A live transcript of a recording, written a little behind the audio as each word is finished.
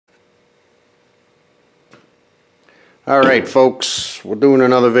Alright folks, we're doing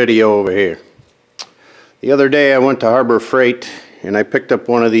another video over here. The other day I went to Harbor Freight and I picked up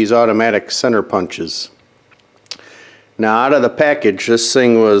one of these automatic center punches. Now out of the package this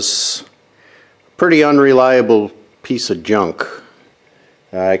thing was a pretty unreliable piece of junk.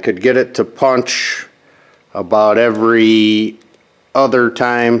 I could get it to punch about every other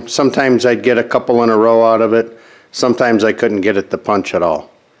time. Sometimes I'd get a couple in a row out of it. Sometimes I couldn't get it to punch at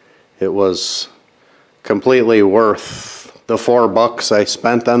all. It was completely worth the $4 I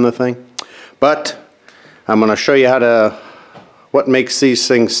spent on the thing. But I'm going to show you what makes these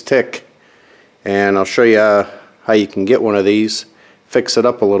things tick, and I'll show you how you can get one of these, fix it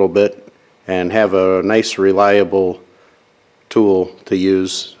up a little bit, and have a nice reliable tool to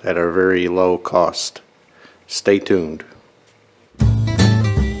use at a very low cost. Stay tuned.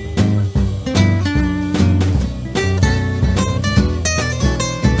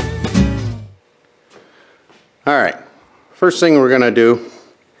 Alright, first thing we're going to do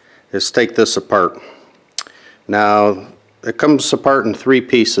is take this apart. Now it comes apart in 3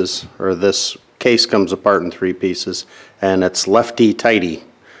 pieces, or this case comes apart in 3 pieces, and it's lefty-tighty.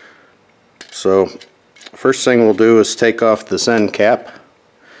 So first thing we'll do is take off this end cap,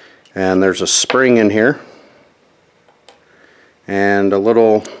 and there's a spring in here and a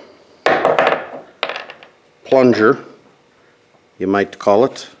little plunger, you might call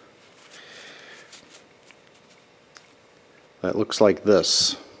it. That looks like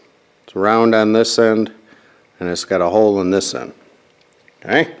this. It's round on this end and it's got a hole in this end.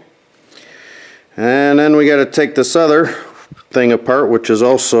 Okay? And then we got to take this other thing apart, which is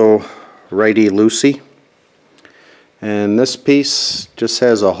also righty-loosey. And this piece just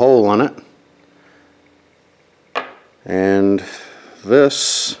has a hole on it. And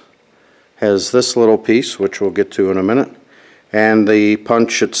this has this little piece, which we'll get to in a minute. And the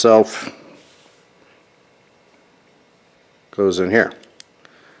punch itself goes in here.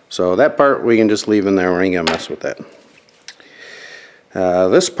 So that part we can just leave in there. We ain't gonna mess with that.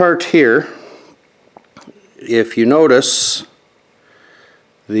 This part here, if you notice,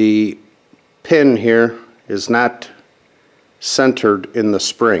 the pin here is not centered in the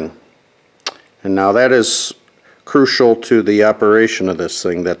spring, and now that is crucial to the operation of this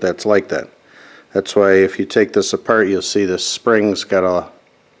thing, that's like that. That's why if you take this apart you'll see the spring's got a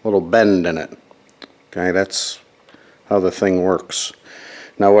little bend in it. Okay, that's how the thing works.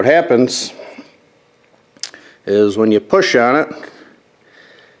 Now what happens is when you push on it,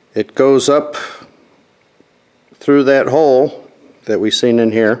 it goes up through that hole that we've seen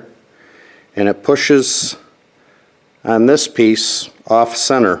in here, and it pushes on this piece off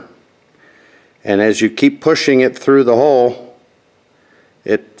center. And as you keep pushing it through the hole,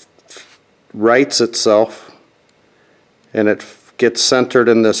 it rights itself and it gets centered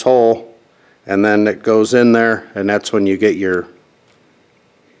in this hole, and then it goes in there, and that's when you get your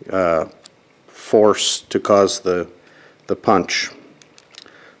force to cause the punch.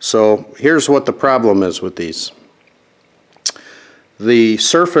 So here's what the problem is with these. The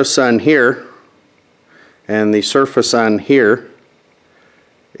surface on here and the surface on here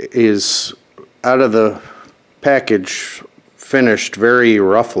is out of the package finished very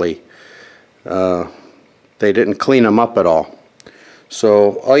roughly. They didn't clean them up at all.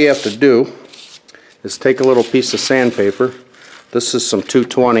 So all you have to do is take a little piece of sandpaper. This is some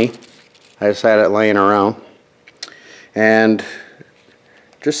 220. I just had it laying around. And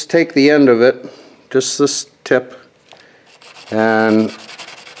just take the end of it, just this tip, and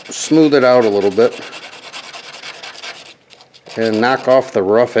smooth it out a little bit and knock off the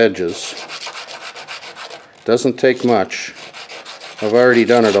rough edges. Doesn't take much. I've already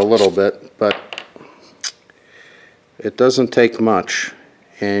done it a little bit, but it doesn't take much,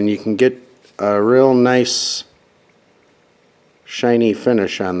 and you can get a real nice shiny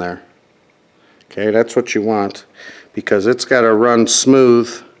finish on there. Okay, that's what you want, because it's got to run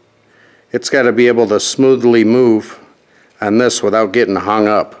smooth. It's got to be able to smoothly move on this without getting hung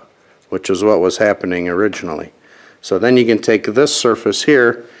up, which is what was happening originally. So then you can take this surface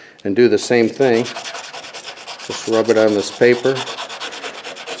here and do the same thing. Just rub it on this paper,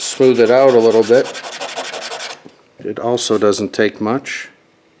 smooth it out a little bit. It also doesn't take much,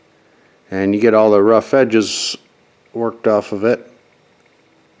 and you get all the rough edges worked off of it,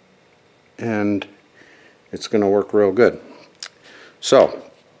 and it's going to work real good. So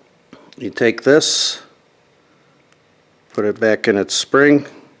you take this, put it back in its spring,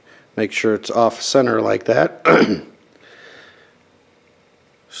 make sure it's off center like that.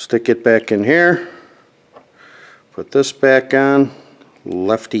 Stick it back in here, put this back on,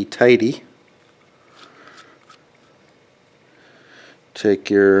 lefty-tighty. Take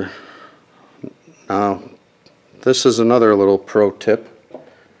your, now this is another little pro tip.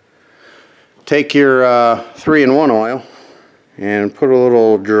 Take your 3-in-1 oil and put a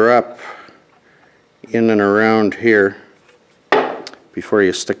little drop in and around here before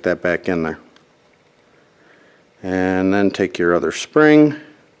you stick that back in there. And then take your other spring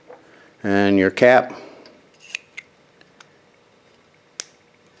and your cap,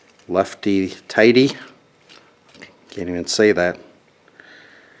 lefty tighty, can't even say that,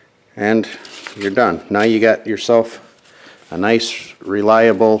 and you're done. Now you got yourself a nice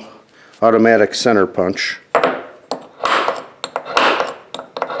reliable automatic center punch.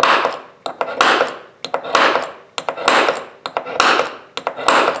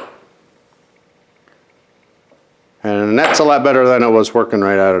 And that's a lot better than it was working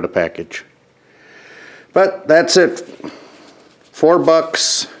right out of the package. But that's it.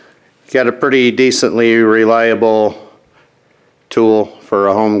 $4. Got a pretty decently reliable tool for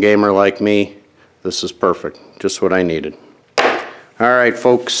a home gamer like me. This is perfect. Just what I needed. Alright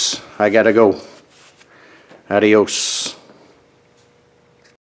folks, I gotta go. Adios.